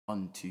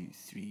1, 2,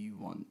 3,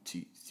 1,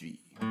 2, 3.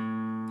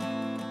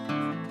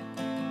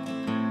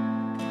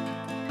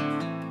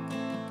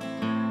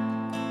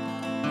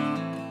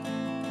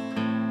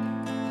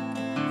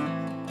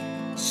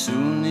 As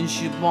soon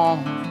as you're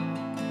born,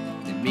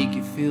 they make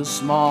you feel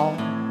small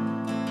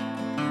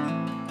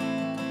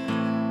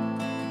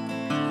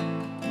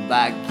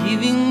by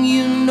giving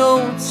you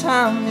no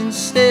time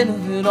instead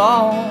of it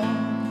all,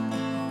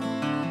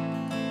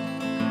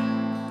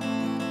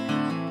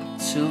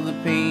 till the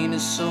pain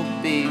is so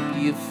big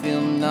you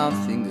feel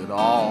nothing at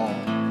all.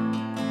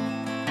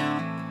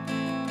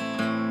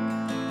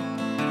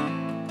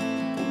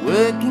 A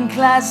working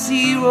class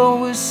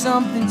hero is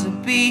something to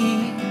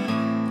be.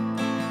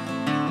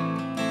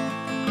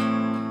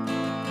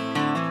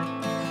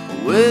 A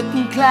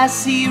working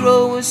class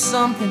hero is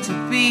something to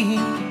be.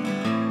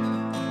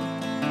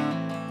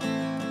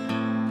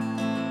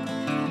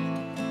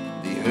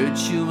 They hurt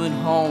you at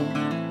home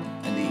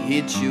and they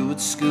hit you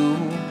at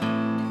school.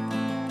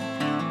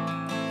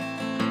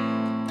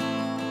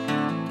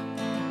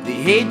 They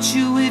hate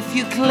you if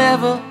you're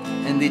clever,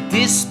 and they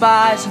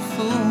despise a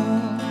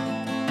fool,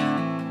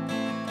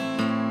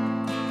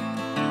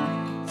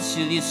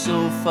 till you're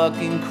so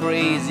fucking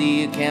crazy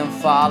you can't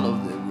follow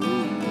their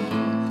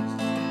rules.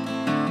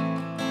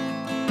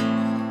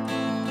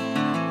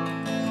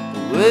 A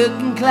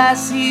working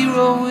class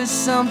hero is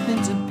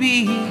something to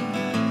be.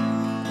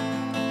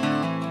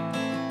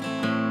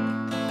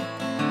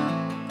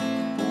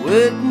 A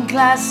working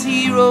class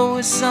hero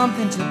is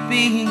something to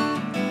be.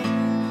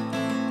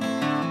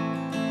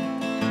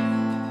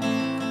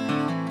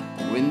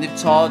 When they've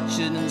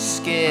tortured and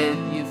scared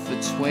you for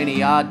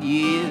 20 odd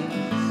years,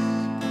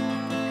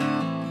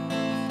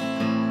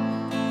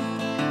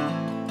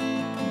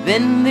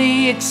 then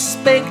they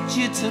expect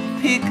you to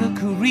pick a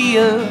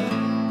career,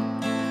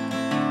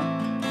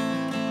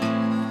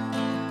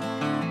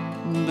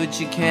 but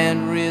you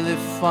can't really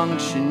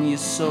function, you're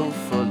so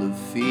full of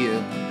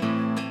fear.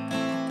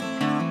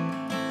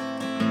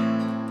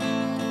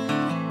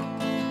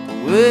 A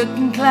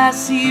working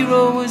class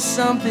hero is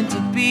something to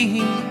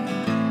be.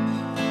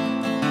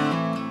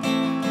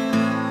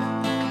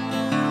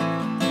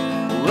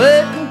 A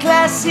working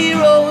class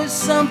hero is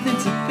something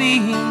to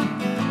be.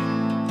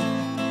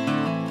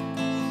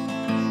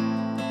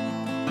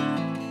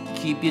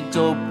 Keep your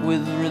dope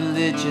with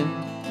religion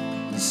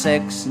and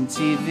sex and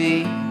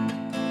TV.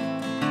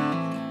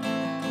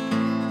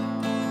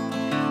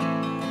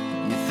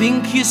 You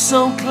think you're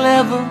so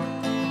clever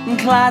and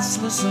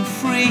classless and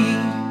free,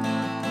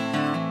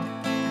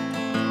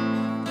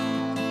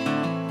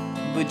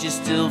 but you're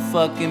still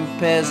fucking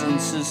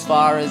peasants as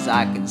far as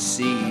I can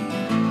see.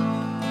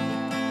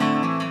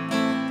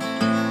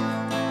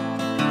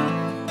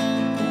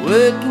 A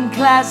working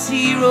class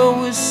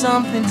hero is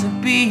something to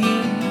be.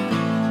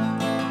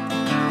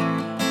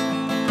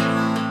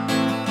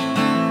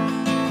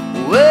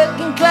 A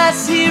working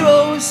class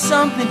hero is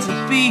something to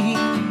be.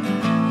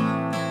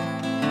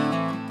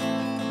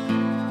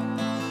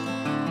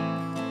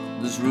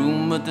 There's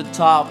room at the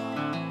top,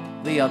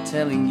 they are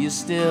telling you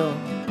still.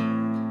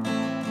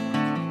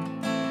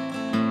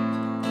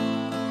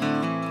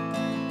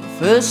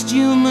 First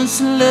you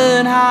must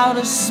learn how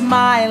to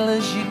smile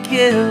as you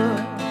kill,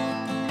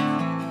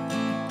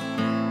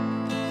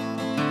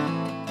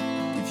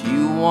 if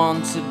you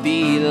want to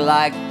be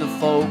like the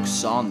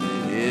folks on the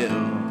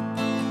hill.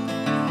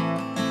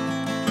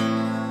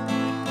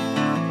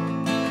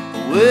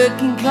 A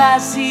working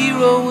class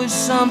hero is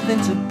something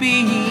to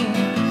be.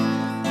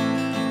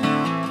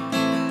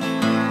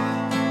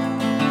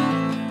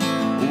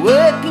 A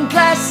working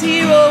class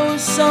hero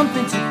is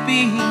something to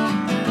be.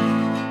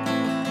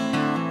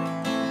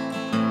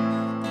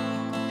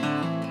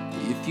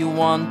 If you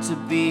want to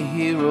be a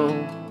hero,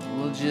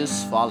 well,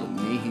 just follow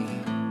me.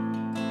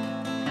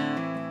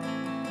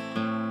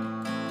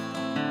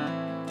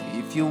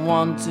 If you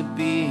want to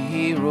be a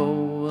hero,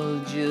 well,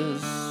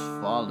 just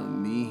follow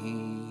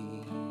me.